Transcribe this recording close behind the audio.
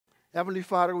Heavenly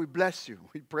Father, we bless you.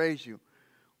 We praise you.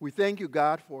 We thank you,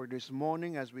 God, for this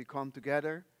morning as we come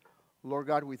together. Lord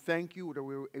God, we thank you that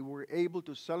we were able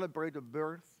to celebrate the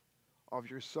birth of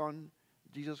your Son,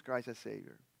 Jesus Christ, as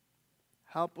Savior.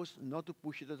 Help us not to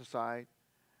push it aside.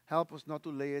 Help us not to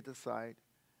lay it aside.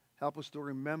 Help us to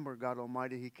remember, God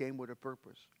Almighty, He came with a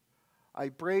purpose. I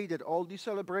pray that all these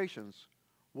celebrations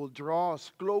will draw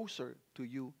us closer to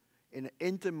you in an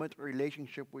intimate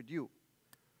relationship with you,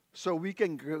 so we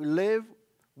can live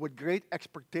with great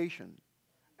expectation,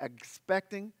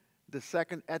 expecting the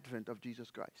second advent of Jesus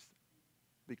Christ,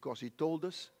 because He told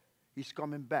us He's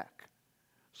coming back.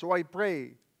 So I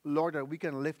pray, Lord, that we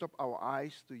can lift up our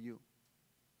eyes to you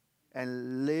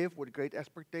and live with great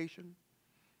expectation.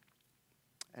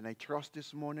 And I trust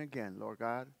this morning again, Lord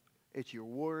God, it's your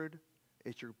word,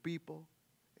 it's your people,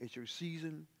 it's your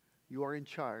season. You are in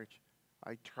charge.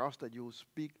 I trust that you will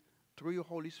speak through your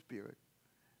Holy Spirit.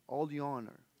 All the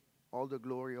honor, all the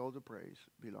glory, all the praise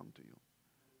belong to you.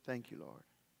 Thank you, Lord.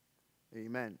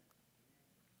 Amen.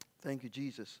 Thank you,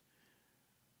 Jesus.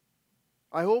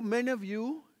 I hope many of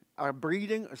you are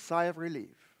breathing a sigh of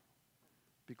relief,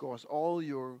 because all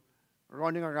your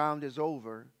running around is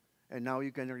over, and now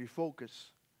you can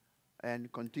refocus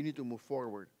and continue to move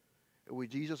forward with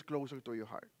Jesus closer to your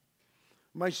heart.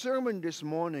 My sermon this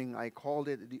morning, I called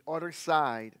it The Other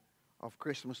Side of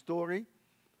Christmas Story.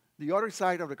 The other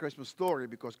side of the Christmas story,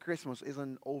 because Christmas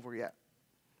isn't over yet.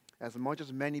 As much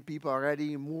as many people are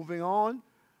already moving on,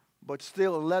 but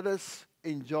still let us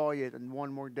enjoy it in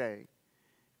one more day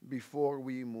before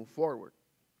we move forward.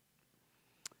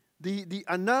 The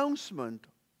announcement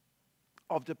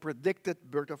of the predicted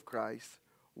birth of Christ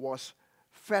was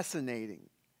fascinating.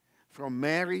 From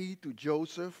Mary to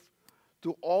Joseph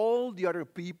to all the other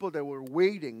people that were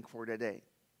waiting for the day.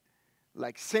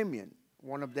 Like Simeon,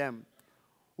 one of them,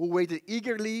 who waited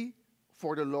eagerly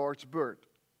for the Lord's birth.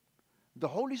 The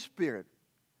Holy Spirit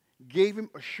gave him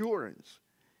assurance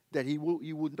that he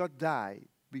would not die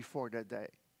before that day.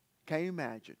 Can you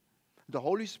imagine? The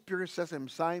Holy Spirit says to him,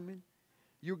 Simon,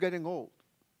 you're getting old,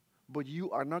 but you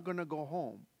are not going to go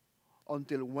home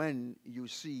until when you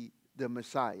see the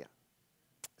Messiah.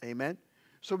 Amen?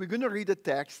 So we're going to read the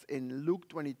text in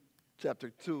Luke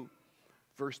chapter 2,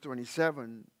 verse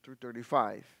 27 through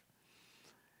 35.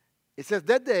 It says,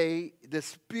 that day the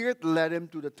Spirit led him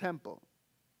to the temple.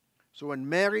 So when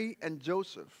Mary and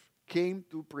Joseph came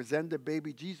to present the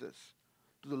baby Jesus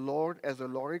to the Lord as the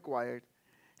law required,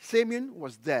 Simeon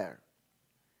was there.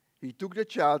 He took the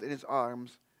child in his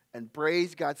arms and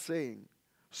praised God, saying,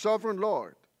 Sovereign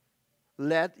Lord,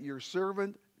 let your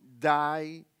servant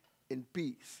die in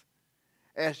peace.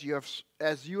 As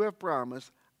you have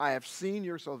promised, I have seen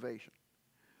your salvation,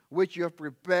 which you have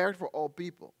prepared for all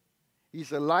people.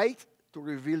 He's a light to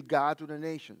reveal God to the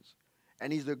nations,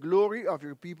 and he's the glory of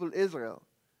your people Israel.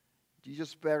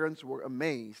 Jesus' parents were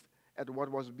amazed at what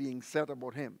was being said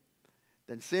about him.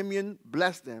 Then Simeon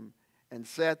blessed them and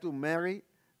said to Mary,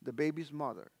 the baby's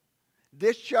mother,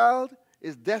 this child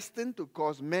is destined to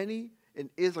cause many in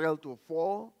Israel to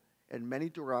fall and many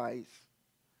to rise.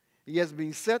 He has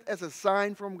been set as a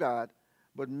sign from God,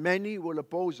 but many will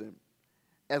oppose him.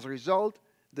 As a result,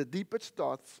 the deepest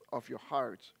thoughts of your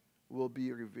hearts will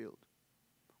be revealed.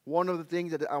 One of the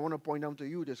things that I want to point out to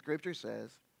you, the scripture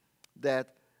says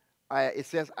that it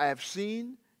says, I have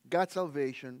seen God's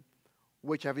salvation,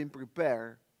 which have been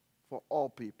prepared for all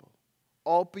people.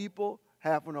 All people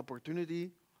have an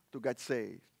opportunity to get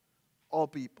saved. All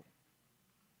people.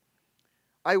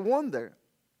 I wonder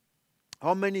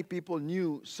how many people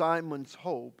knew Simon's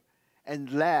hope and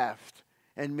laughed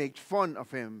and made fun of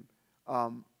him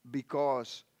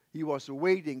because he was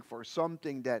waiting for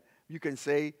something that you can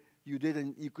say you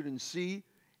couldn't see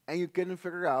and you couldn't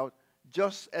figure out,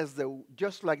 just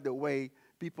like the way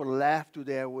people laugh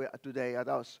today at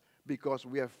us because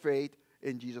we have faith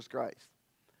in Jesus Christ.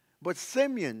 But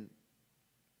Simeon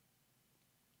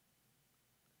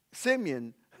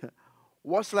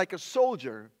was like a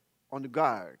soldier on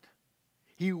guard.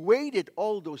 He waited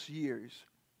all those years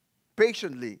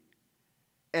patiently,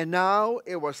 and now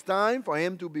it was time for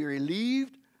him to be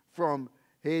relieved from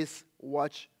his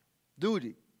watch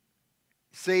duty,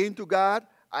 saying to God,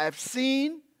 I have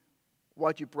seen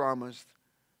what you promised,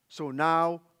 so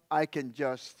now I can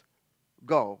just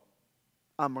go.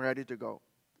 I'm ready to go.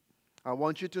 I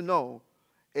want you to know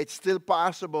it's still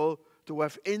possible to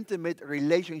have intimate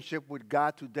relationship with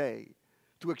God today,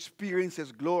 to experience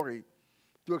His glory,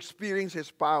 to experience His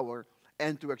power,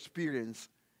 and to experience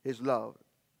His love.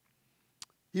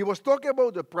 He was talking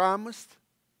about the promised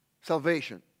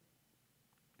salvation.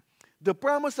 The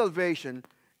promised salvation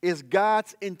is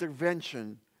God's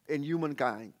intervention in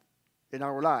humankind. in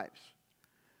our lives.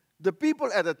 The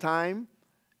people at the time,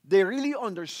 they really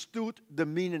understood the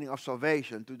meaning of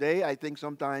salvation. Today, I think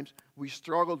sometimes we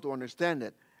struggle to understand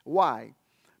it. Why?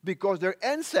 Because their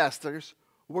ancestors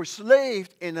were slaves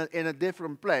in a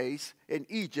different place in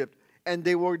Egypt, and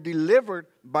they were delivered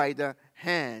by the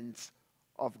hands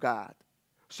of God.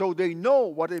 So they know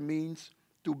what it means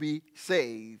to be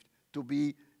saved, to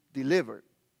be delivered.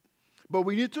 But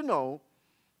we need to know,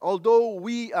 although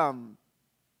we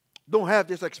don't have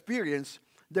this experience,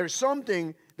 there's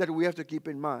something that we have to keep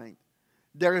in mind.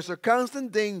 There is a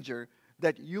constant danger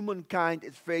that humankind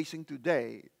is facing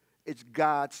today. It's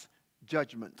God's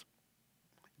judgment.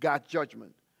 God's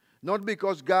judgment. Not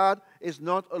because God is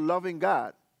not a loving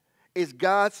God. It's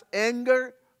God's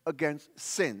anger against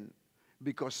sin.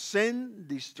 Because sin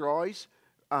destroys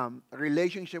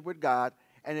relationship with God,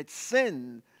 and it's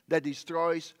sin that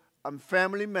destroys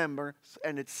family members,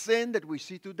 and it's sin that we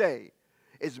see today.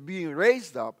 It's being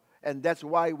raised up, and that's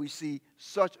why we see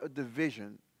such a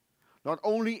division. Not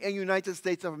only in the United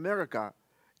States of America,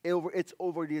 it's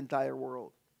over the entire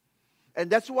world. And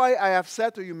that's why I have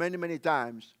said to you many, many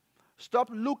times, stop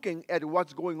looking at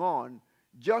what's going on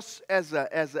just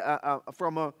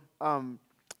from an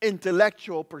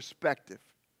intellectual perspective.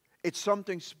 It's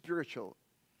something spiritual.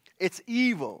 It's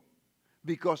evil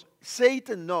because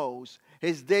Satan knows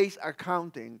his days are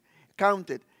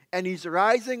counted, and he's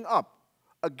rising up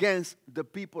against the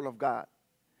people of God.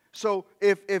 So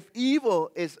if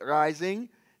evil is rising,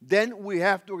 then we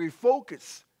have to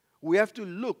refocus. We have to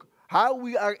look how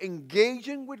we are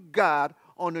engaging with God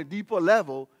on a deeper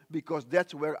level, because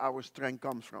that's where our strength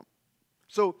comes from.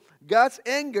 So God's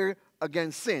anger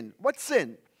against sin. What's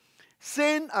sin?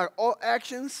 Sin are all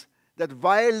actions that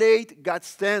violate God's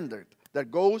standard,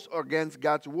 that goes against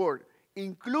God's word,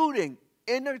 including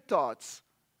inner thoughts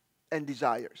and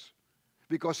desires.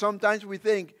 Because sometimes we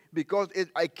think, because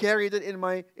I carried it in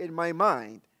my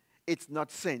mind, it's not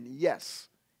sin. Yes,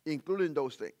 including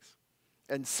those things.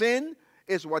 And sin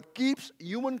is what keeps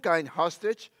humankind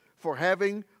hostage for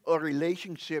having a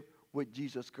relationship with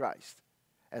Jesus Christ.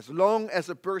 As long as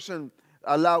a person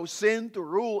allows sin to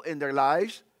rule in their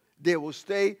lives, they will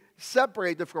stay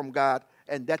separated from God,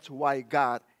 and that's why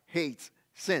God hates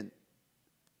sin.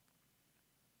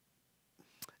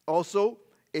 Also,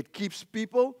 it keeps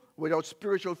people without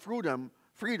spiritual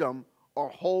freedom or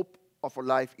hope of a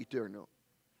life eternal.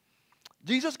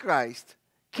 Jesus Christ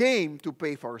came to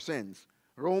pay for our sins.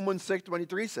 Romans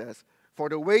 6:23 says, "For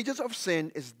the wages of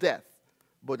sin is death,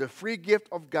 but the free gift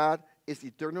of God is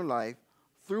eternal life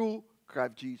through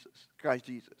Christ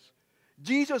Jesus."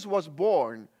 Jesus was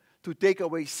born to take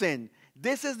away sin.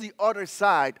 This is the other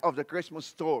side of the Christmas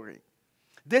story.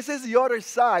 This is the other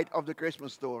side of the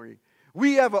Christmas story.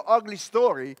 We have an ugly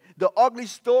story. The ugly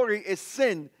story is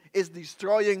sin is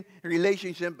destroying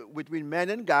relationship between man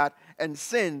and God, and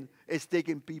sin is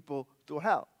taking people to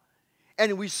hell.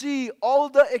 And we see all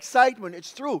the excitement,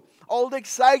 it's true, all the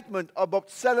excitement about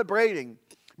celebrating.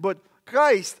 But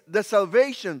Christ, the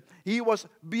salvation, he was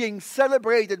being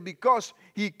celebrated because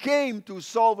he came to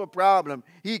solve a problem.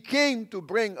 He came to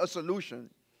bring a solution.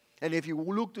 And if you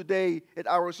look today at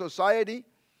our society,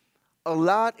 a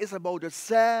lot is about the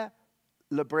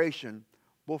celebration.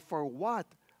 But for what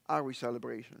are we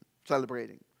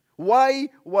celebrating? Why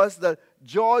was the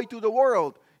joy to the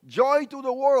world? Joy to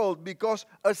the world because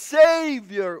a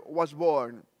Savior was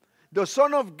born. The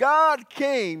Son of God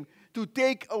came to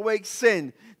take away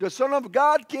sin. The Son of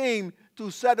God came to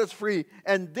set us free.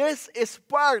 And this is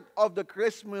part of the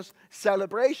Christmas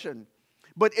celebration.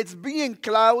 But it's being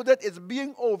clouded, it's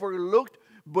being overlooked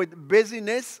with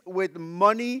busyness, with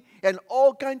money, and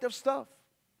all kinds of stuff.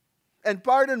 And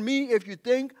pardon me if you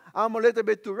think I'm a little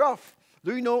bit too rough.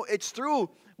 Do you know it's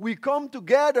true? We come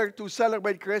together to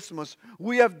celebrate Christmas.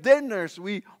 We have dinners,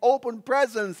 we open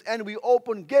presents, and we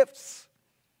open gifts.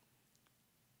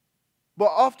 But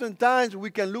oftentimes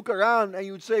we can look around and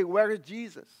you'd say, where is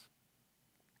Jesus?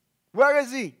 Where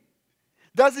is he?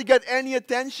 Does he get any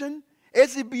attention?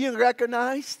 Is he being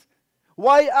recognized?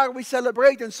 Why are we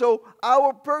celebrating? So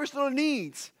our personal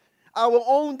needs, our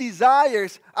own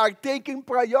desires are taking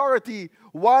priority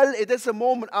while it is a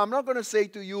moment. I'm not going to say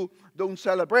to you, don't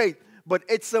celebrate. But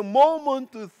it's a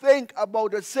moment to think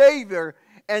about the Savior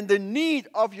and the need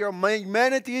of your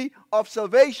humanity of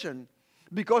salvation.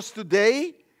 Because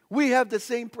today, we have the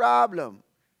same problem.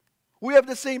 We have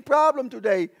the same problem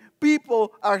today.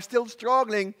 People are still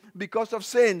struggling because of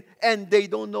sin, and they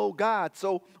don't know God.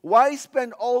 So why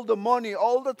spend all the money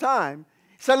all the time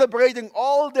celebrating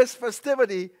all this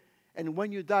festivity, and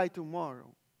when you die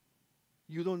tomorrow,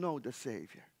 you don't know the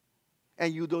Savior.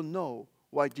 And you don't know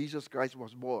why Jesus Christ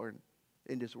was born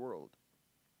in this world.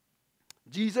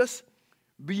 Jesus,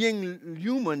 being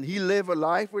human, he lived a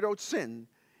life without sin,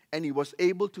 and he was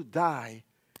able to die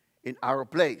in our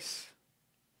place.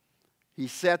 He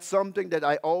said something that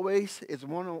is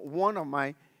one of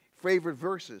my favorite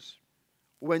verses.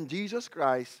 When Jesus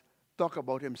Christ talked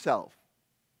about himself,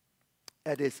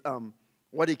 that is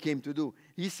what he came to do.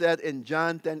 He said in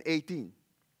John 10:18,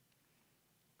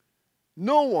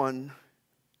 "No one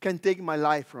can take my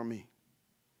life from me.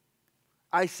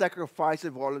 I sacrifice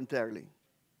it voluntarily.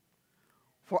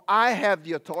 For I have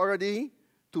the authority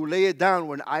to lay it down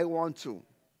when I want to.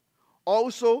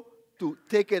 Also to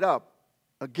take it up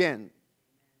again.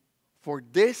 For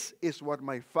this is what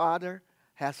my Father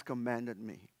has commanded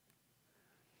me."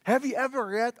 Have you ever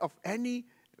read of any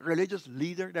religious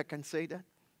leader that can say that?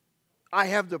 I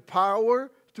have the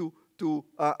power to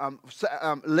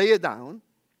lay it down.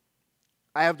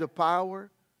 I have the power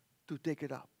to take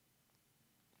it up.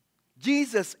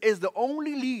 Jesus is the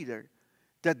only leader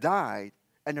that died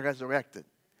and resurrected.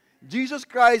 Jesus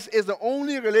Christ is the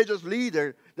only religious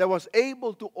leader that was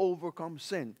able to overcome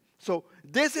sin. So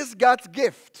this is God's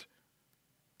gift,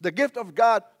 the gift of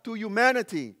God to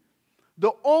humanity.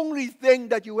 The only thing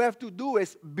that you have to do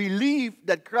is believe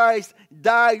that Christ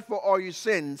died for all your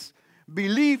sins.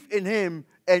 Believe in him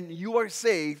and you are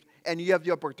saved and you have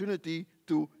the opportunity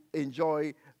to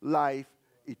enjoy life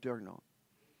eternal.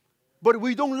 But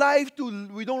we don't like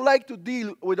to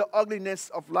deal with the ugliness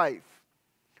of life.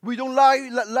 We don't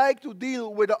like to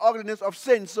deal with the ugliness of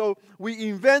sin. So we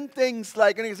invent things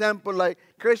like, an example, like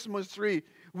Christmas tree.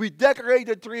 We decorate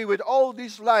the tree with all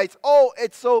these lights. Oh,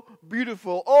 it's so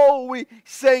beautiful. Oh, we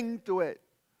sing to it.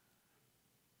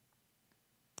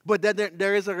 But then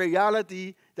there is a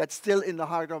reality that's still in the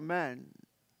heart of man.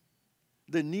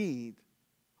 The need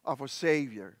of a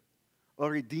Savior, a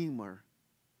Redeemer,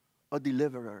 a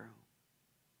Deliverer.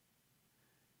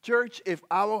 Church, if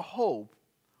our hope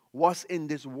was in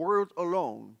this world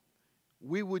alone,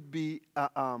 we would be,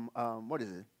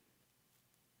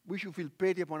 we should feel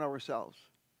pity upon ourselves.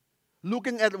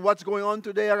 Looking at what's going on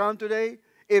around today,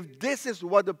 if this is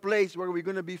what the place where we're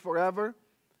going to be forever,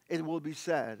 it will be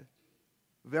sad.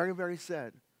 Very, very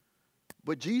sad.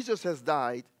 But Jesus has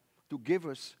died to give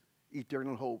us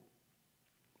eternal hope.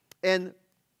 And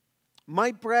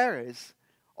my prayer is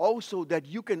also that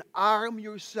you can arm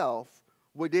yourself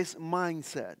with this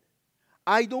mindset.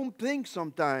 I don't think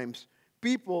sometimes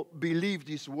people believe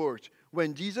these words.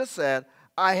 When Jesus said,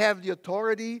 "I have the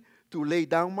authority to lay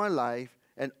down my life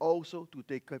and also to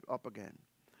take it up again."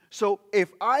 So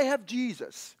if I have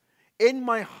Jesus in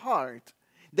my heart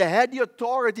that had the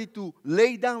authority to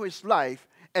lay down his life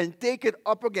and take it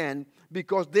up again,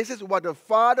 because this is what the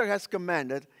Father has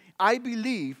commanded, I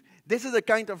believe this is the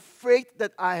kind of faith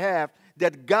that I have,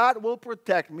 that God will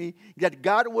protect me, that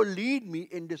God will lead me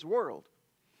in this world.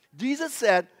 Jesus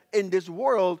said, in this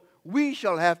world we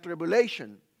shall have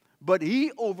tribulation, but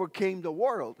he overcame the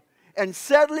world. And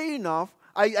sadly enough,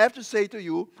 I have to say to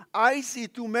you, I see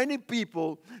too many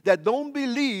people that don't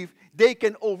believe they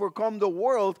can overcome the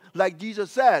world like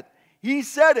Jesus said. He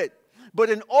said it. But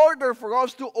in order for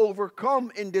us to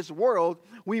overcome in this world,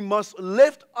 we must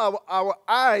lift our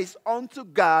eyes onto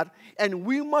God, and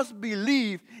we must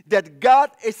believe that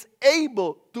God is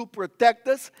able to protect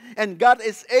us and God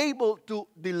is able to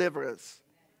deliver us.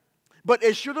 But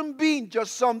it shouldn't be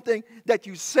just something that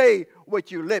you say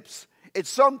with your lips. It's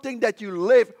something that you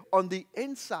live on the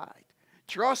inside,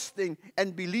 trusting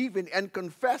and believing and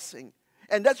confessing.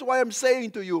 And that's why I'm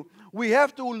saying to you, we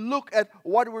have to look at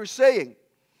what we're saying.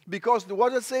 Because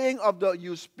what the saying of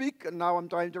you speak, and now I'm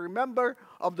trying to remember,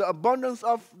 of the abundance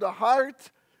of the heart,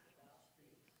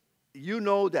 you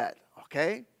know that,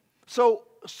 okay? So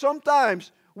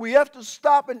sometimes we have to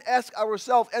stop and ask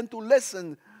ourselves and to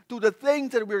listen to the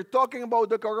things that we're talking about,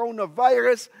 the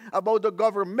coronavirus, about the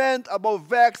government, about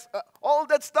vax, all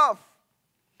that stuff.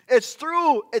 It's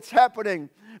true, it's happening.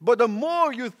 But the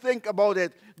more you think about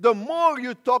it, the more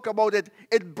you talk about it,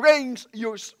 it brings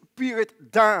your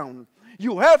spirit down.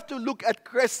 You have to look at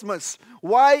Christmas,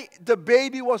 why the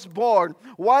baby was born,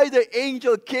 why the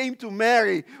angel came to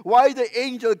Mary, why the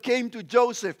angel came to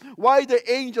Joseph, why the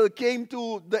angel came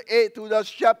to the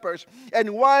shepherds,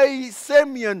 and why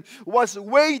Simeon was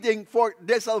waiting for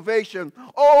their salvation.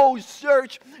 Oh,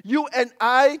 church, you and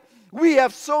I, we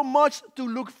have so much to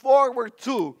look forward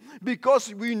to,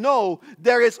 because we know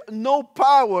there is no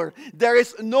power, there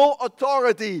is no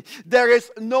authority, there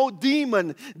is no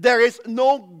demon, there is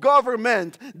no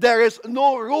government, there is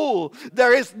no rule,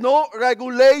 there is no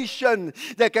regulation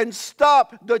that can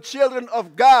stop the children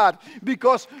of God,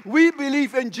 because we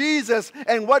believe in Jesus.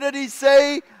 And what did he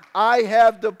say? I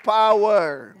have the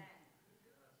power.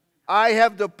 I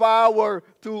have the power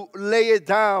to lay it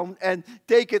down and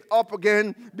take it up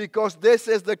again, because this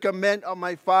is the command of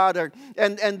my Father.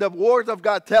 And the Word of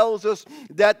God tells us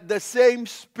that the same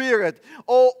Spirit,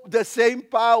 the same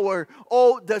power,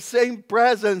 the same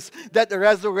presence that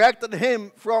resurrected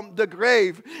him from the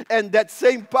grave, and that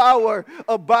same power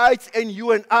abides in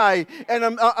you and I.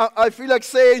 And I feel like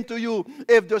saying to you,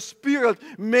 if the Spirit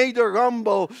made a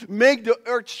rumble, make the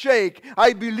earth shake,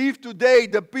 I believe today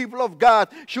the people of God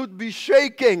should be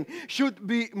shaking, should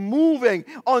be moving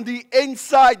on the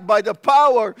inside by the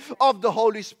power of the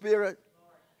Holy Spirit.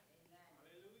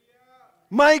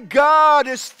 My God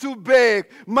is too big.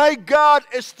 My God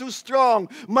is too strong.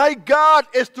 My God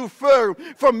is too firm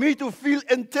for me to feel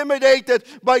intimidated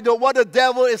by what the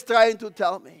devil is trying to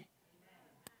tell me.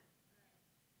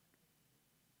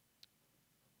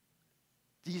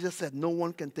 Jesus said, no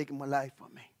one can take my life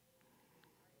from me.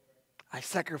 I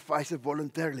sacrifice it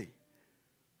voluntarily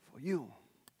for you.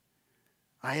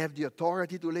 I have the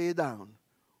authority to lay it down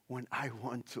when I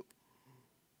want to.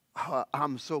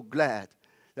 I'm so glad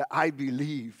that I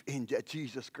believe in that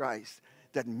Jesus Christ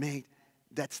that made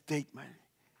that statement.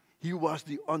 He was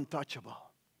the untouchable.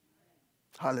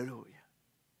 Hallelujah.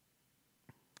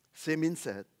 Simeon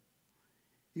said,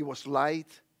 he was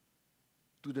light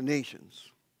to the nations.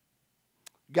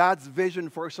 God's vision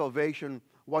for salvation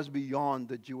was beyond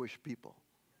the Jewish people.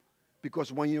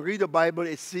 Because when you read the Bible,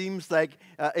 it seems like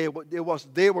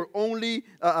they were only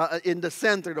in the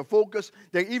center, the focus.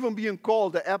 They're even being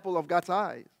called the apple of God's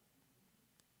eyes.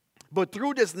 But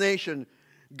through this nation,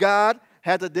 God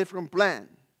had a different plan.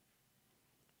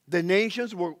 The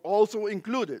nations were also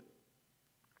included.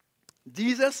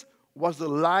 Jesus was the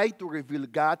light to reveal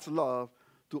God's love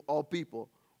to all people,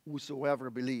 whosoever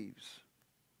believes.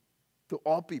 To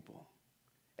all people.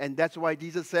 And that's why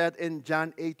Jesus said in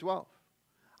John 8:12,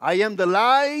 I am the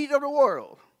light of the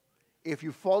world. If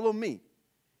you follow me,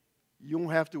 you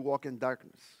won't have to walk in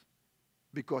darkness,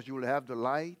 because you will have the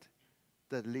light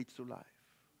that leads to life.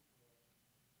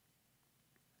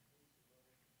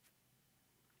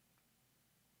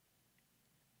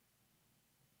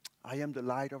 I am the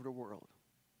light of the world.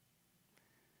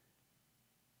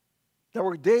 There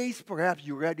were days, perhaps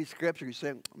you read the scripture, you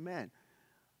say, man,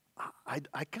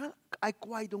 I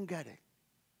quite don't get it.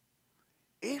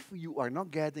 If you are not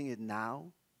getting it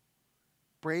now,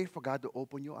 pray for God to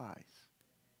open your eyes.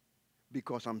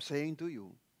 Because I'm saying to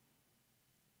you,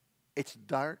 it's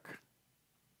dark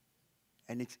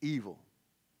and it's evil.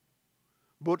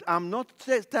 But I'm not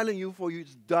telling you for you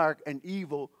it's dark and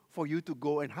evil for you to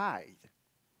go and hide.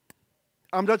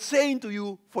 I'm not saying to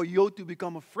you for you to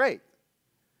become afraid.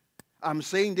 I'm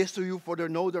saying this to you for to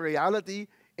know the reality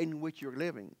in which you're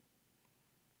living.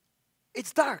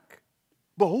 It's dark.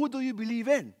 But who do you believe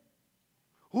in?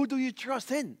 Who do you trust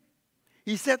in?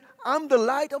 He said, I'm the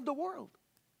light of the world.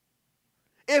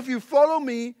 If you follow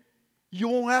me, you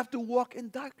won't have to walk in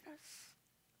darkness.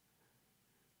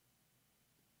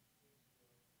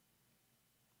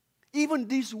 Even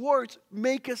these words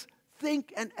make us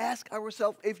think and ask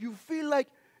ourselves, if you feel like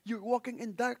you're walking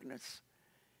in darkness,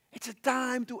 it's a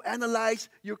time to analyze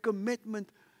your commitment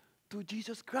to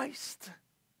Jesus Christ.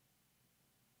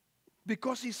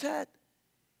 Because he said,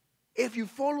 if you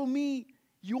follow me,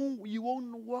 you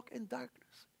won't walk in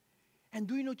darkness. And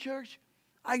do you know, church,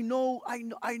 I know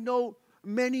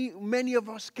many of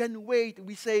us can wait,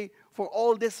 we say, for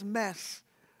all this mess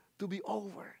to be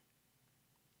over.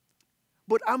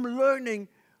 But I'm learning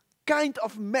kind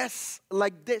of mess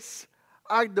like this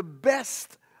are the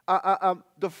best,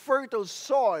 the fertile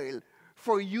soil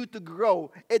for you to grow.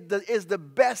 It is the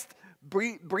best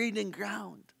breeding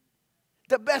ground.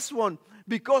 The best one,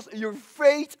 because your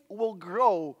faith will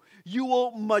grow, you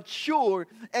will mature,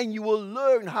 and you will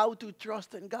learn how to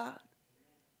trust in God.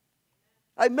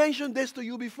 I mentioned this to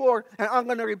you before, and I'm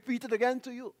going to repeat it again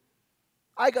to you.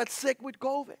 I got sick with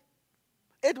COVID.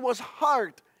 It was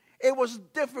hard. It was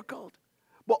difficult.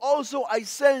 But also I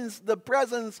sensed the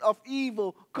presence of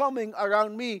evil coming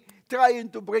around me,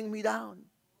 trying to bring me down.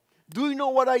 Do you know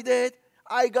what I did?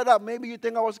 I got up. Maybe you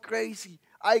think I was crazy.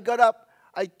 I got up.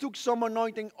 I took some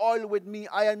anointing oil with me.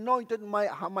 I anointed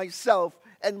myself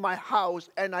and my house,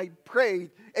 and I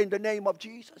prayed in the name of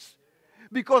Jesus.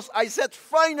 Because I said,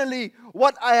 finally,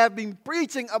 what I have been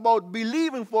preaching about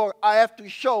believing for, I have to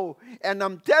show. And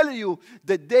I'm telling you,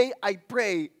 the day I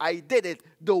pray, I did it.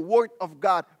 The Word of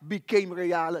God became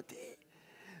reality.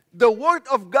 The Word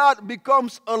of God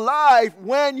becomes alive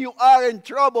when you are in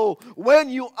trouble, when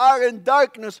you are in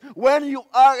darkness, when you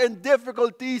are in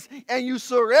difficulties, and you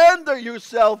surrender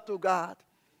yourself to God.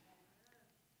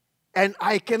 And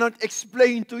I cannot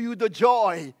explain to you the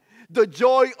joy the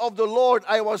joy of the Lord.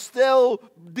 I was still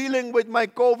dealing with my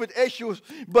COVID issues,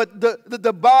 but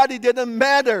the body didn't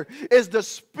matter. It's the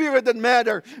spirit that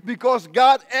mattered, because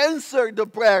God answered the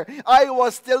prayer. I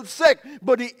was still sick,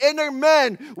 but the inner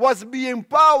man was being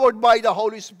powered by the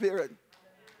Holy Spirit.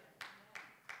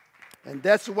 And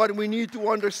that's what we need to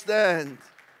understand.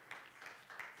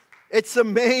 It's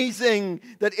amazing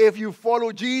that if you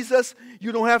follow Jesus,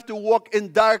 you don't have to walk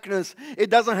in darkness. It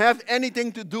doesn't have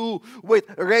anything to do with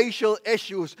racial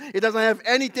issues. It doesn't have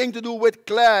anything to do with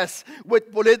class,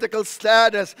 with political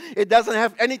status. It doesn't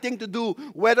have anything to do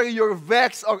whether you're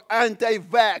vax or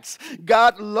anti-vax.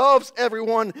 God loves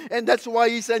everyone, and that's why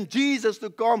He sent Jesus to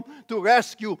come to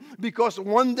rescue, because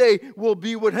one day we'll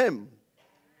be with Him.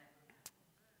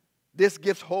 This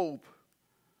gives hope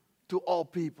to all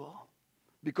people.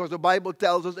 Because the Bible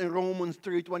tells us in Romans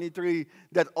 3:23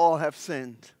 that all have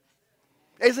sinned.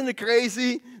 Isn't it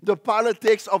crazy? The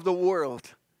politics of the world.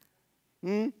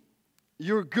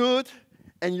 You're good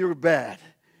and you're bad.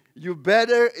 You're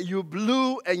better, you're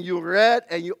blue and you're red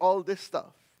and you all this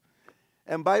stuff.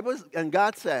 And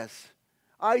God says,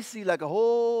 I see like a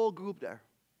whole group there.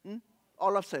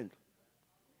 All have sinned.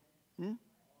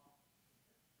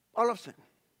 All have sinned.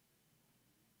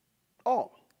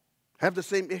 All have the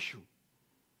same issue.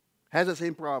 Has the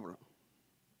same problem.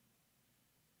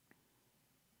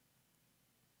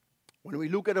 When we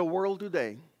look at the world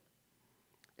today,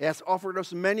 it has offered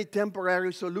us many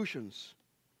temporary solutions,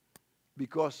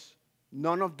 because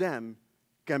none of them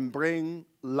can bring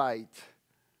light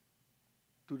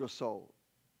to the soul.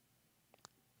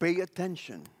 Pay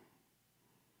attention.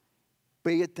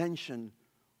 Pay attention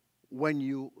when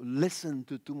you listen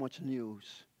to too much news,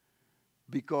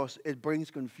 because it brings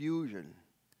confusion.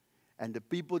 And the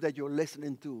people that you're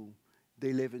listening to,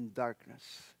 they live in darkness.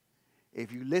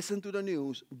 If you listen to the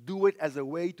news, do it as a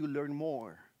way to learn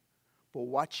more. But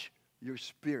watch your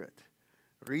spirit.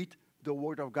 Read the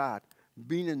Word of God.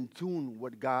 Be in tune with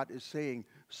what God is saying,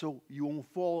 so you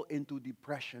won't fall into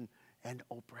depression and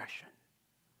oppression.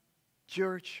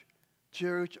 Church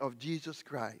of Jesus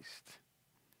Christ,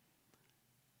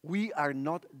 we are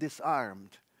not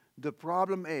disarmed. The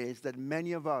problem is that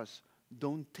many of us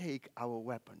don't take our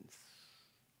weapons.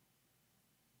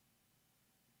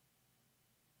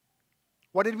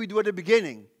 What did we do at the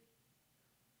beginning?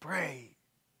 Pray.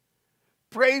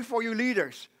 Pray for your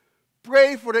leaders.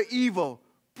 Pray for the evil.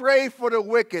 Pray for the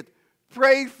wicked.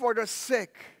 Pray for the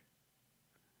sick.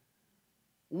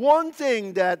 One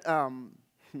thing that,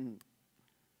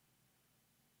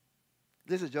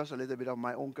 this is just a little bit of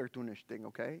my own cartoonish thing,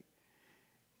 okay?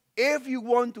 If you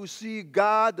want to see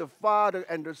God, the Father,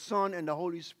 and the Son, and the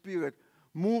Holy Spirit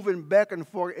moving back and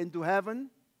forth into heaven,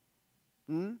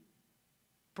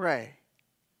 pray.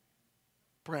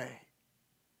 Pray.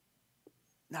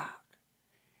 Knock.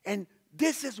 And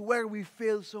this is where we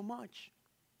fail so much,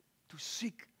 to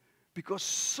seek. Because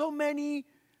so many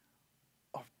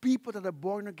of people that are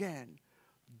born again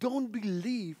don't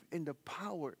believe in the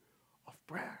power of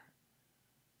prayer.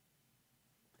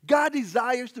 God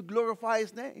desires to glorify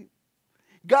His name.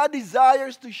 God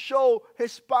desires to show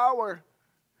His power.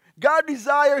 God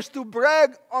desires to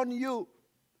brag on you.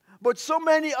 But so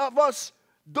many of us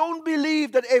don't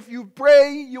believe that if you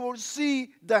pray, you will see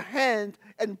the hand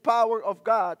and power of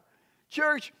God.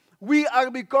 Church, we are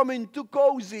becoming too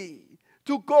cozy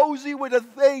with the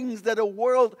things that the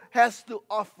world has to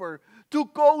offer, too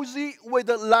cozy with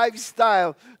the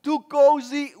lifestyle, too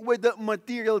cozy with the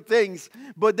material things.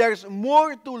 But there's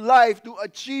more to life to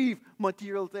achieve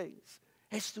material things.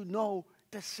 It's to know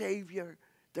the Savior,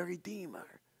 the Redeemer.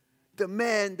 The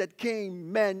man that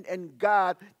came, man and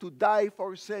God, to die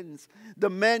for sins. The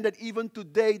man that even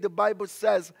today, the Bible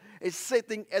says, is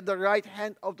sitting at the right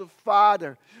hand of the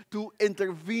Father to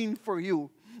intervene for you.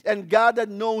 And God that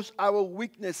knows our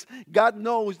weakness. God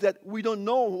knows that we don't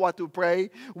know what to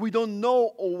pray. We don't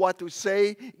know what to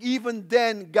say. Even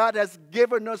then, God has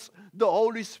given us the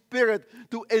Holy Spirit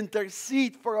to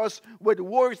intercede for us with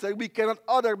words that we cannot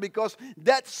utter, because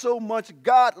that's so much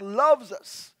God loves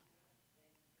us.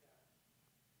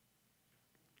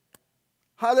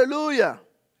 Hallelujah.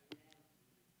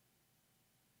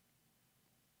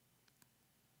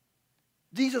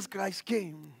 Jesus Christ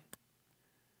came,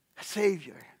 a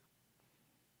Savior.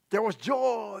 There was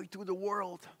joy to the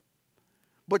world.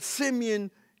 But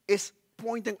Simeon is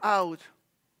pointing out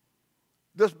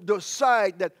the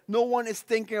side that no one is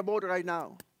thinking about right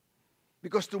now.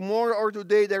 Because tomorrow or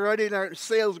today, they're already in our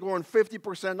sales going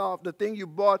 50% off. The thing you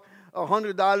bought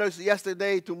 $100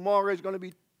 yesterday, tomorrow is going to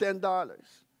be $10.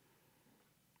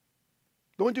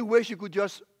 Don't you wish you could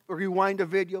just rewind the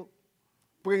video,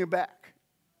 bring it back?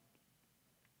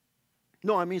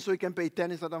 No, I mean so you can pay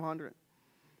 10 instead of 100.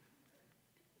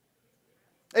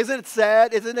 Isn't it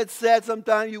sad? Isn't it sad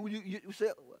sometimes you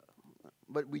say,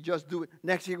 but we just do it.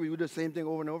 Next year we do the same thing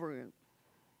over and over again.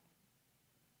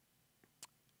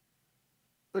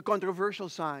 The controversial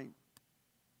sign.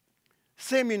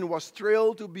 Simeon was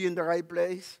thrilled to be in the right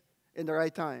place, in the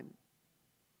right time,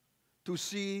 to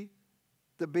see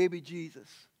the baby Jesus,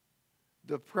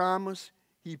 the promise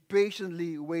he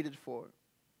patiently waited for.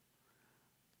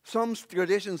 Some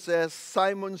tradition says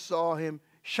Simon saw him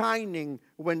shining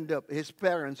when his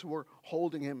parents were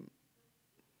holding him.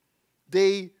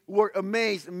 They were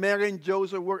amazed. Mary and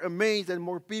Joseph were amazed that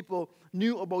more people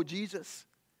knew about Jesus.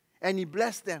 And he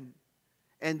blessed them.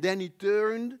 And then he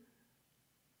turned,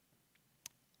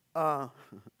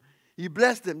 he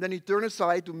blessed them. Then he turned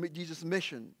aside to meet Jesus'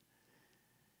 mission.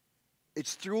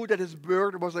 It's true that his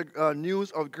birth was a news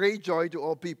of great joy to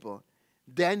all people.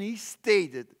 Then he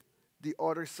stated the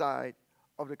other side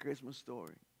of the Christmas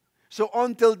story. So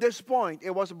until this point,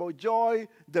 it was about joy,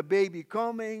 the baby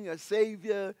coming, a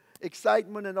savior,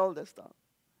 excitement, and all that stuff.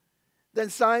 Then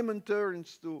Simon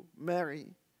turns to Mary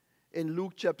in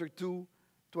Luke chapter 2,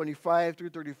 25 through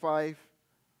 35.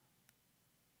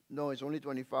 No, it's only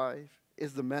 25.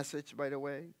 Is the message, by the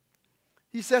way.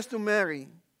 He says to Mary,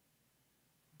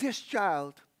 this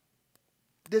child,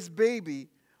 this baby,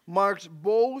 marks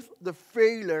both the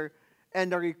failure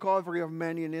and the recovery of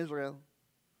many in Israel.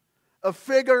 A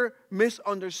figure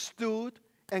misunderstood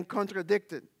and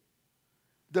contradicted.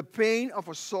 The pain of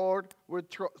a sword will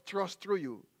thrust through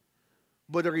you,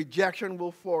 but the rejection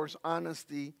will force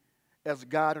honesty as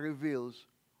God reveals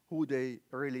who they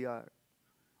really are.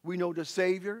 We know the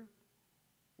Savior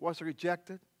was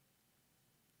rejected,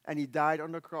 and he died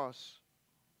on the cross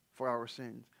for our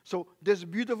sins. So this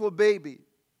beautiful baby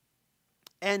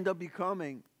end up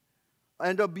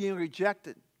being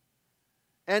rejected,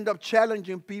 end up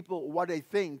challenging people what they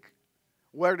think,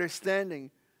 where they're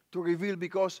standing, to reveal.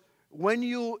 Because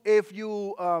if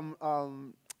you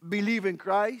believe in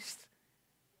Christ,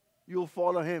 you'll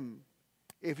follow him.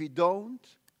 If you don't,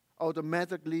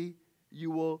 automatically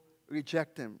you will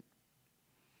reject him.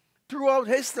 Throughout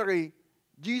history,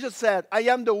 Jesus said, I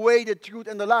am the way, the truth,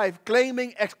 and the life,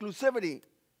 claiming exclusivity.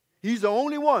 He's the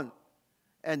only one.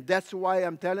 And that's why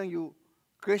I'm telling you,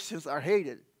 Christians are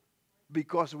hated,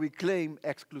 because we claim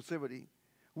exclusivity.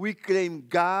 We claim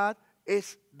God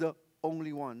is the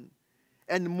only one.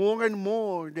 And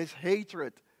more, this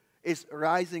hatred is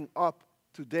rising up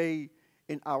today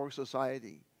in our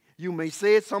society. You may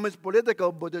say some is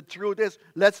political, but the truth is,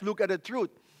 let's look at the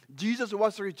truth. Jesus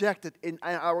was rejected. In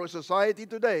our society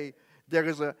today, there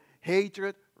is a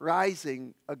hatred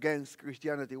rising against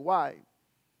Christianity. Why?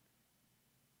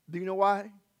 Do you know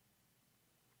why?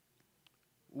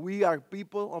 We are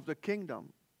people of the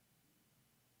kingdom.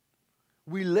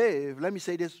 We live, let me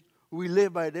say this, we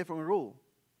live by a different rule.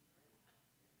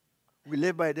 We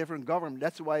live by a different government.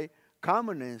 That's why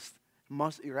communists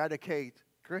must eradicate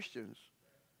Christians.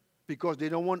 Because they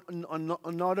don't want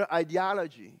another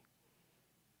ideology.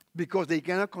 Because they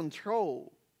cannot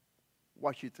control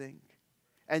what you think.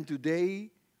 And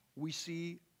today, we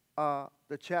see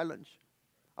the challenge.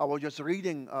 I was just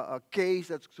reading a case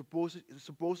that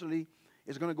supposedly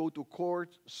is going to go to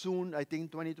court soon, I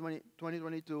think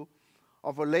 2022,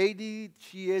 of a lady.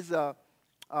 She is an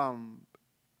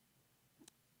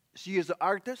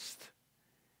artist,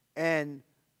 and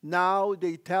now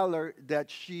they tell her that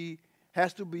she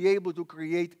has to be able to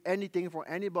create anything for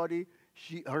anybody.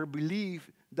 Her belief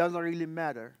doesn't really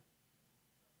matter.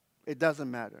 It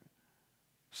doesn't matter.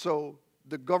 So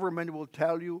the government will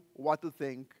tell you what to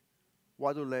think,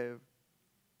 what to live,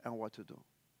 and what to do.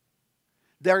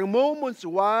 There are moments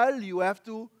while you have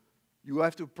to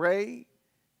pray,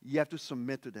 you have to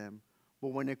submit to them. But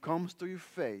when it comes to your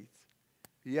faith,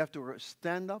 you have to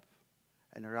stand up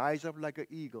and rise up like an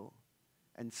eagle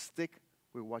and stick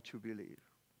with what you believe.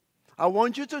 I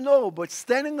want you to know, but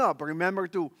standing up, remember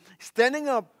too, standing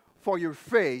up for your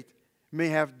faith may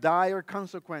have dire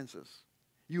consequences.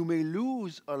 You may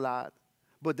lose a lot,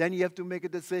 but then you have to make a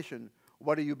decision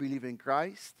whether you believe in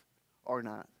Christ or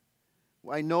not.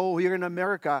 I know here in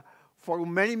America, for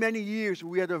many, many years,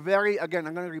 we had a very, again,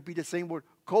 I'm going to repeat the same word,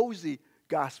 cozy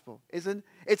gospel.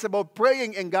 It's about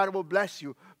praying and God will bless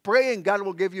you. Praying God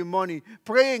will give you money.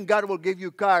 Praying God will give you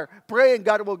a car. Praying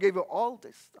God will give you all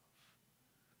this stuff.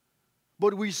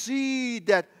 But we see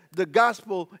that the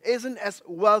gospel isn't as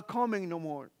welcoming no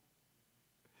more.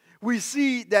 We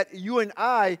see that you and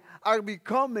I are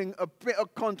becoming a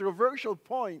controversial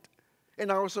point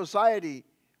in our society.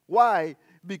 Why?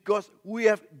 Because we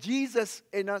have Jesus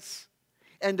in us.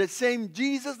 And the same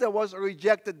Jesus that was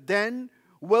rejected then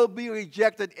will be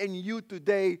rejected in you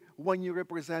today when you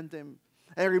represent him.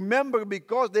 And remember,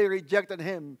 because they rejected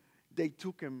him, they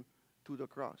took him to the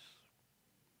cross.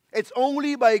 It's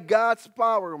only by God's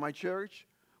power, my church,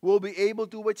 we'll be able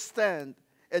to withstand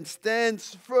and stand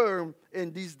firm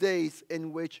in these days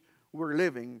in which we're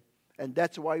living. And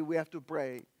that's why we have to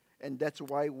pray. And that's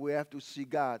why we have to see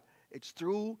God. It's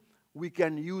true, we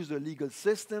can use the legal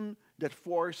system that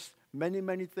forces many,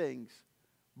 many things.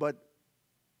 But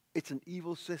it's an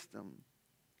evil system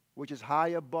which is high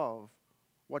above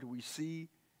what we see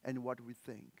and what we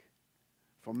think.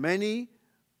 For many,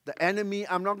 the enemy,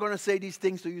 I'm not going to say these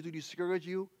things to you to discourage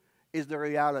you, is the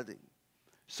reality.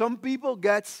 Some people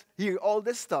hear all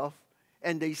this stuff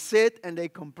and they sit and they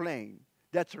complain.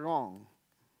 That's wrong.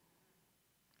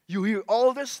 You hear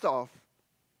all this stuff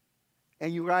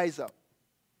and you rise up.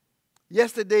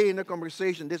 Yesterday in a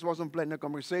conversation, this wasn't planned, in a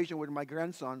conversation with my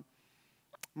grandson,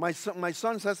 my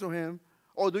son says to him,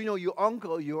 "Oh, do you know your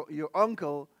uncle,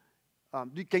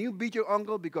 can you beat your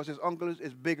uncle? Because his uncle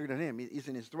is bigger than him. He's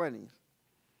in his 20s.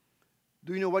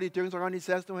 Do you know what he turns around and he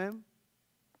says to him?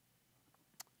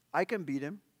 I can beat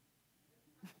him.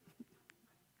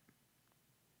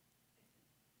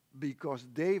 Because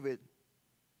David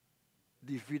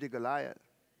defeated Goliath.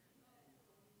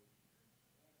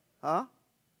 Huh?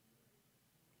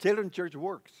 Children Church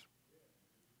works.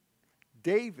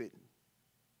 David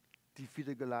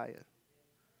defeated Goliath.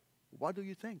 What do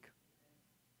you think?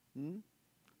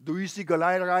 Do you see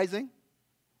Goliath rising?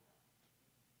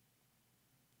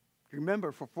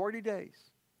 Remember, for 40 days,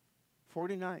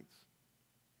 40 nights,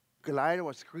 Goliath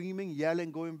was screaming,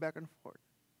 yelling, going back and forth.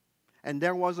 And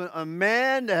there wasn't a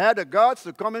man that had the guts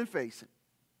to come and face him.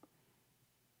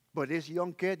 But this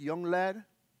young kid, young lad,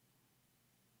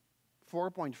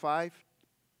 4.5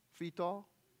 feet tall,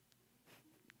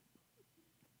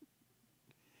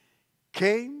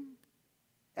 came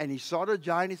and he saw the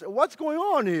giant. He said, "What's going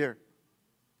on here?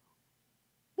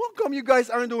 How come you guys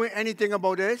aren't doing anything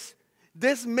about this?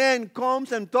 This man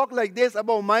comes and talks like this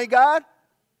about my God?"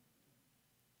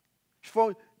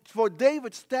 For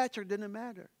David's stature didn't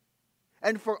matter.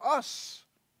 And for us,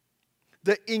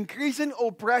 the increasing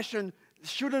oppression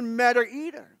shouldn't matter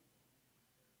either.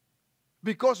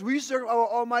 Because we serve our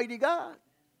Almighty God.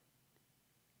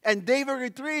 And David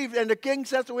retrieved, and the king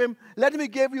says to him, "Let me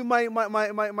give you my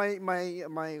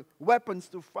weapons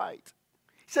to fight."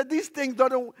 He said, "These things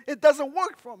doesn't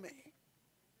work for me.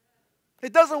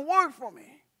 It doesn't work for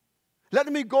me.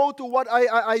 Let me go to what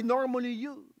I normally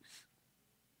use."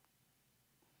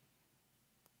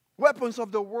 Weapons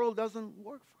of the world doesn't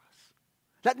work for us.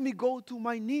 Let me go to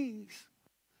my knees.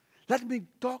 Let me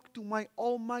talk to my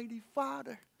Almighty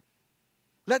Father.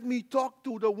 Let me talk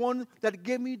to the one that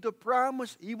gave me the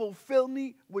promise. He will fill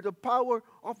me with the power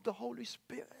of the Holy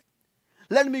Spirit.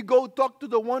 Let me go talk to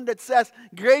the one that says,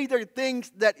 "Greater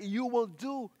things that you will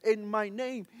do in my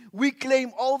name." We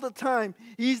claim all the time,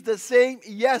 He's the same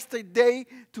yesterday,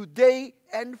 today,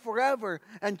 and forever.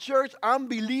 And church, I'm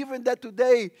believing that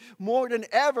today more than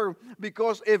ever,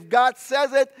 because if God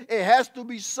says it, it has to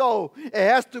be so. It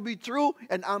has to be true,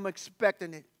 and I'm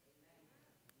expecting it.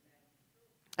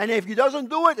 And if He doesn't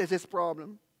do it, it's His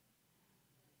problem.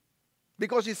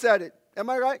 Because He said it. Am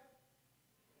I right?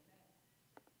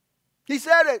 He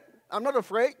said it. I'm not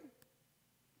afraid.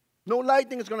 No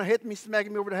lightning is going to hit me, smack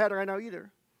me over the head right now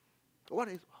either. What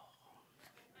is?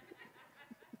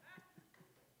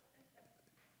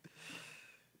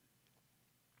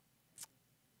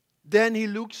 Then he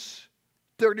looks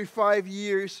 35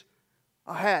 years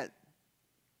ahead.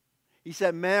 He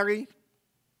said, "Mary,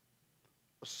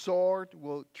 a sword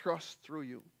will thrust through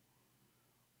you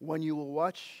when you will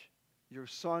watch your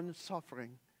son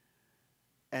suffering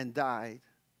and die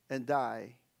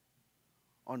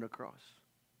on the cross."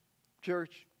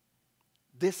 Church,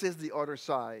 this is the other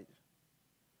side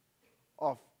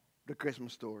of the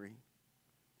Christmas story.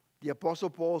 The Apostle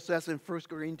Paul says in 1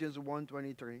 Corinthians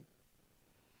 1:23,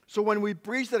 "So when we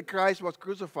preach that Christ was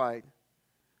crucified,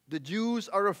 the Jews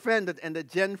are offended and the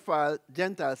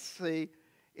Gentiles say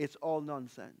it's all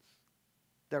nonsense."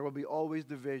 There will be always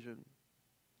division.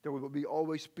 There will be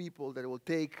always people that will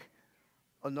take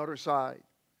another side.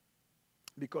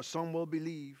 Because some will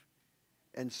believe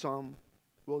and some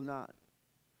will not.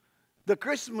 The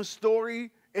Christmas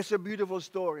story is a beautiful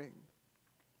story.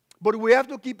 But we have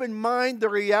to keep in mind the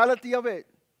reality of it.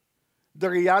 The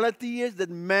reality is that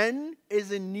man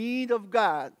is in need of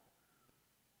God.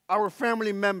 Our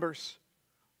family members,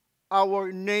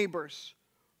 our neighbors,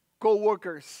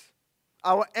 co-workers,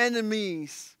 our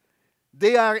enemies,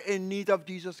 they are in need of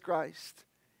Jesus Christ.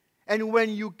 And when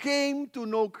you came to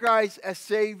know Christ as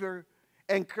Savior,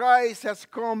 and Christ has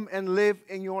come and lived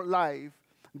in your life,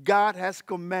 God has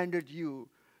commanded you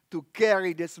to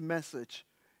carry this message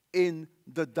in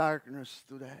the darkness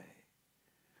today.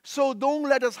 So don't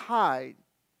let us hide.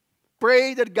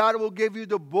 Pray that God will give you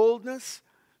the boldness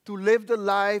to live the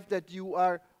life that you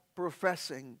are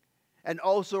professing. And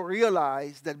also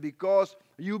realize that because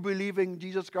you believe in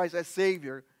Jesus Christ as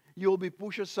Savior, you will be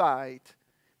pushed aside.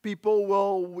 You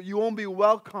won't be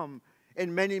welcome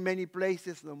in many, many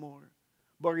places no more.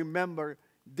 But remember,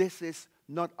 this is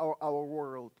not our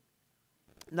world.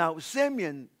 Now,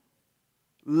 Simeon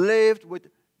lived with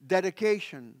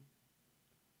dedication,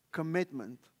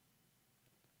 commitment,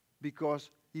 because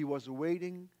he was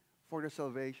waiting for the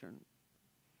salvation.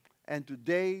 And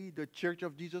today, the Church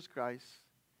of Jesus Christ,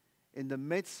 in the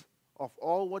midst of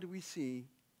all what we see,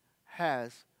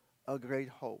 has a great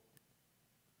hope.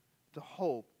 The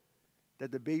hope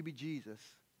that the baby Jesus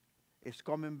is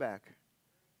coming back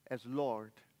as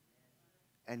Lord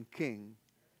and King,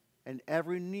 and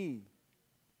every knee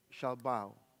shall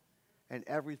bow, and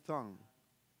every tongue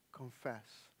confess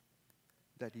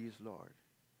that he is Lord.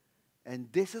 And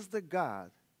this is the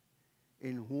God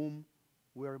in whom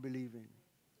we are believing.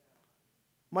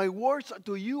 My words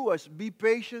to you is be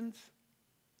patient,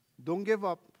 don't give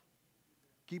up,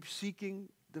 keep seeking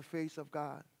the face of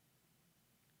God.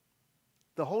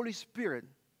 The Holy Spirit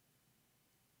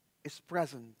is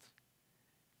present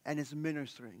and is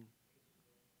ministering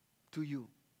to you.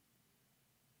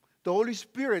 The Holy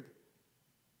Spirit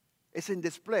is in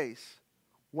this place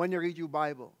when you read your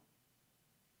Bible.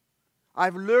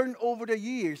 I've learned over the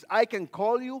years, I can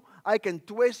call you, I can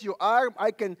twist your arm,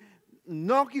 I can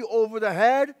knock you over the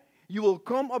head. You will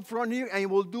come up front here and you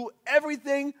will do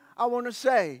everything I want to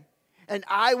say. And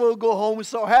I will go home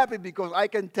so happy because I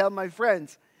can tell my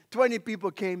friends, 20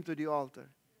 people came to the altar.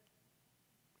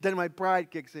 Then my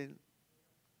pride kicks in.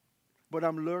 But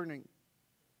I'm learning.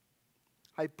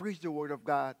 I preach the Word of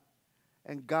God,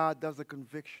 and God does the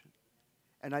conviction.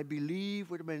 And I believe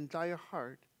with my entire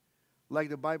heart, like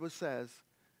the Bible says,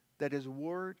 that His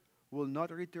Word will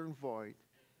not return void.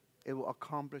 It will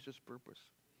accomplish its purpose.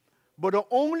 But the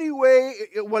only way,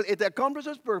 it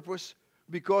accomplishes purpose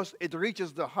because it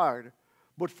reaches the heart.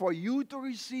 But for you to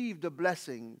receive the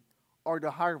blessing or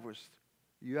the harvest,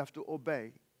 you have to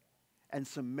obey and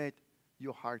submit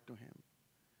your heart to Him.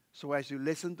 So as you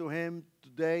listen to Him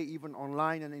today, even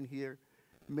online and in here,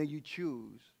 may you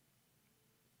choose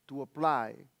to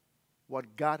apply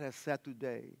what God has said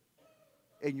today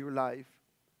in your life,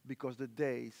 because the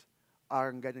days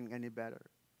aren't getting any better.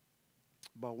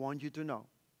 But I want you to know,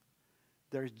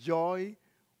 there's joy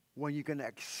when you can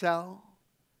excel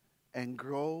and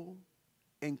grow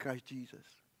in Christ Jesus.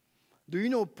 Do you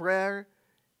know prayer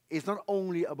is not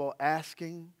only about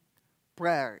asking?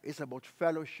 Prayer is about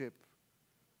fellowship,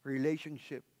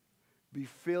 relationship, be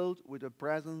filled with the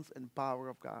presence and power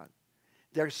of God.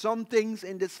 There are some things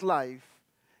in this life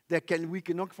that we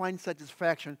cannot find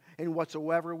satisfaction in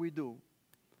whatsoever we do.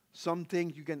 Some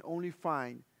things you can only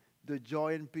find the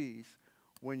joy and peace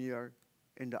when you're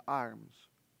in the arms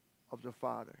of the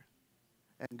Father.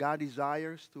 And God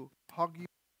desires to hug you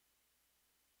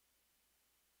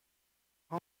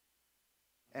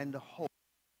and the hope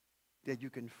that you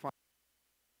can find.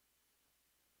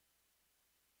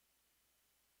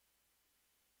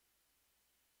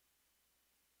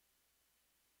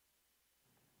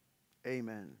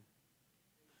 Amen.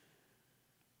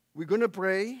 We're going to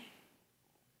pray.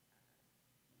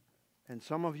 And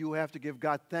some of you have to give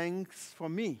God thanks for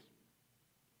me.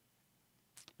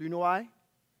 Do you know why?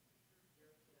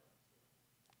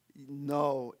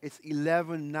 No, it's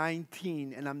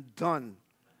 11:19 and I'm done.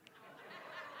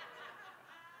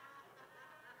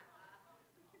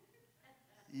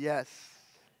 Yes.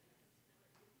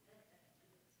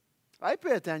 I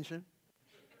pay attention.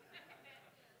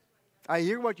 I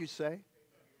hear what you say.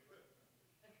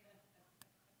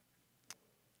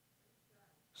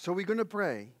 So we're going to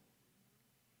pray.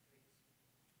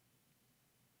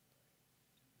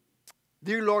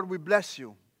 Dear Lord, we bless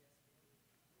you.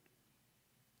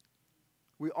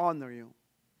 We honor you.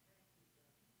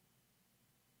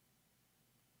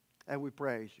 And we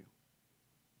praise you.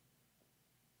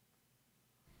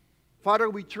 Father,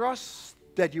 we trust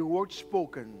that your word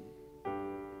spoken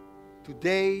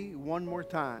today one more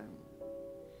time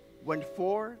went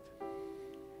forth,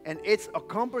 and it's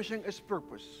accomplishing its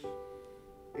purpose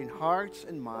in hearts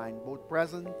and mind, both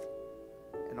present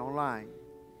and online.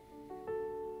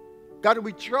 God,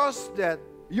 we trust that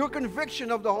your conviction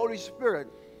of the Holy Spirit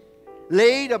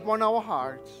laid upon our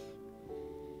hearts,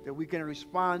 that we can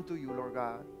respond to you, Lord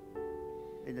God,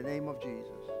 in the name of Jesus.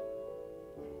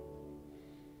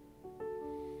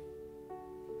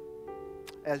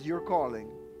 as you're calling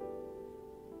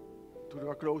to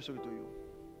draw closer to you.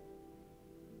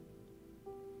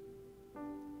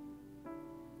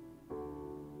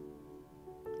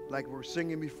 Like we're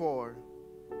singing before,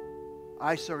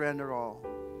 I surrender all.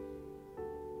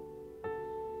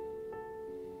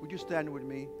 Would you stand with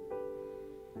me?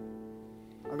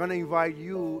 I'm going to invite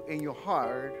you in your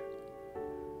heart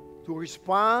to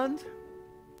respond,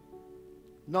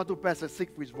 not to Pastor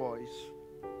Siegfried's voice,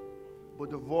 but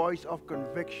the voice of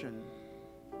conviction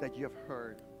that you have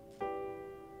heard.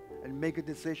 And make a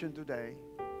decision today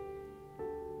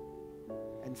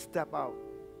and step out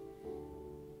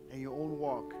in your own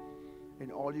walk,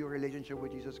 in all your relationship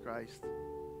with Jesus Christ.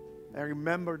 And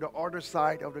remember, the other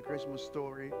side of the Christmas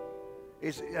story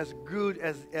is as good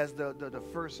as the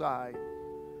first side.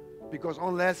 Because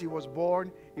unless he was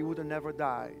born, he would have never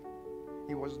died.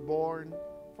 He was born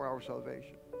for our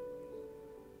salvation.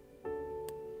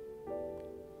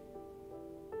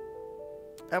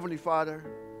 Heavenly Father,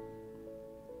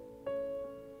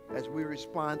 as we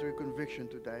respond to your conviction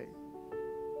today,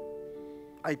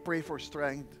 I pray for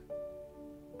strength.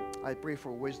 I pray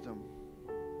for wisdom.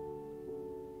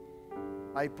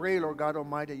 I pray, Lord God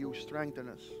Almighty, you strengthen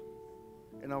us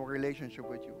in our relationship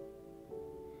with you.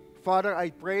 Father, I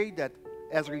pray that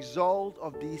as a result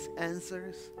of these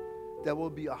answers, there will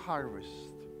be a harvest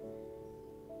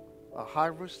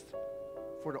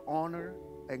for the honor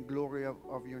and glory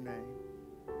of your name.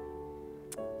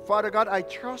 Father God, I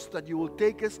trust that you will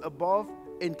take us above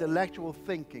intellectual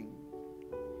thinking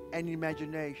and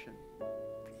imagination.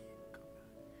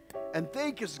 And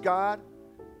take us, God,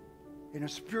 in a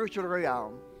spiritual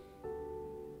realm.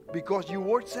 Because your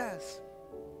word says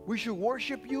we should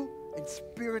worship you in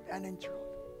spirit and in truth.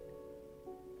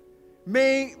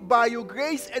 May, by your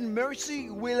grace and mercy,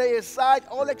 we lay aside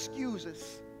all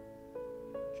excuses.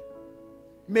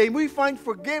 May we find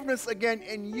forgiveness again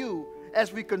in you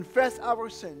as we confess our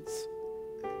sins,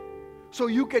 so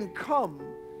you can come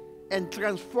and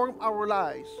transform our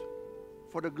lives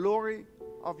for the glory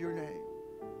of your name.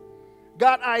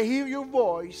 God, I hear your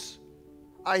voice.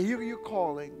 I hear you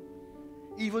calling.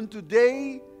 Even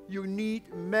today, you need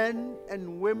men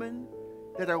and women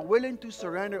that are willing to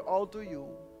surrender all to you,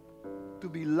 to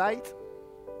be light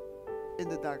in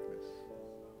the darkness.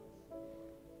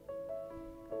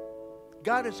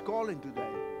 God is calling today.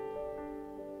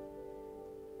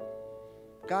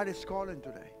 God is calling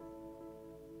today.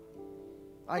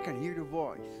 I can hear the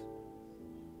voice.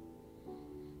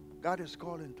 God is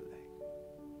calling today.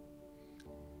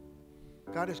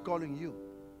 God is calling you.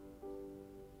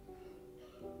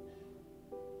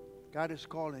 God is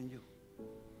calling you.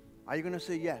 Are you going to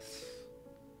say yes?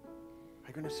 Are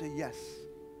you going to say yes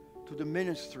to the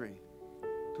ministry,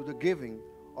 to the giving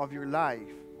of your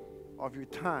life, of your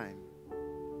time,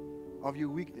 of your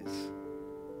weakness?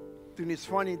 And it's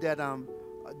funny that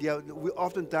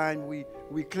oftentimes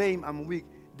we claim I'm weak.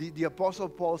 The Apostle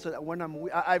Paul said, when I'm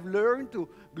weak, I've learned to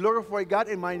glorify God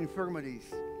in my infirmities.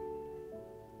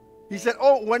 He said,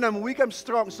 oh, when I'm weak, I'm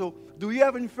strong. So do you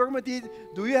have infirmity?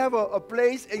 Do you have a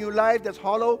place in your life that's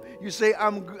hollow? You say,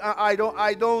 I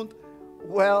don't.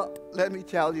 Well, let me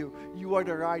tell you, you are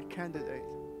the right candidate.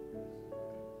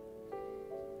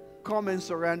 Come and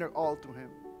surrender all to him.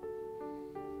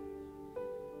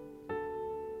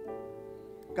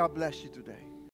 God bless you today.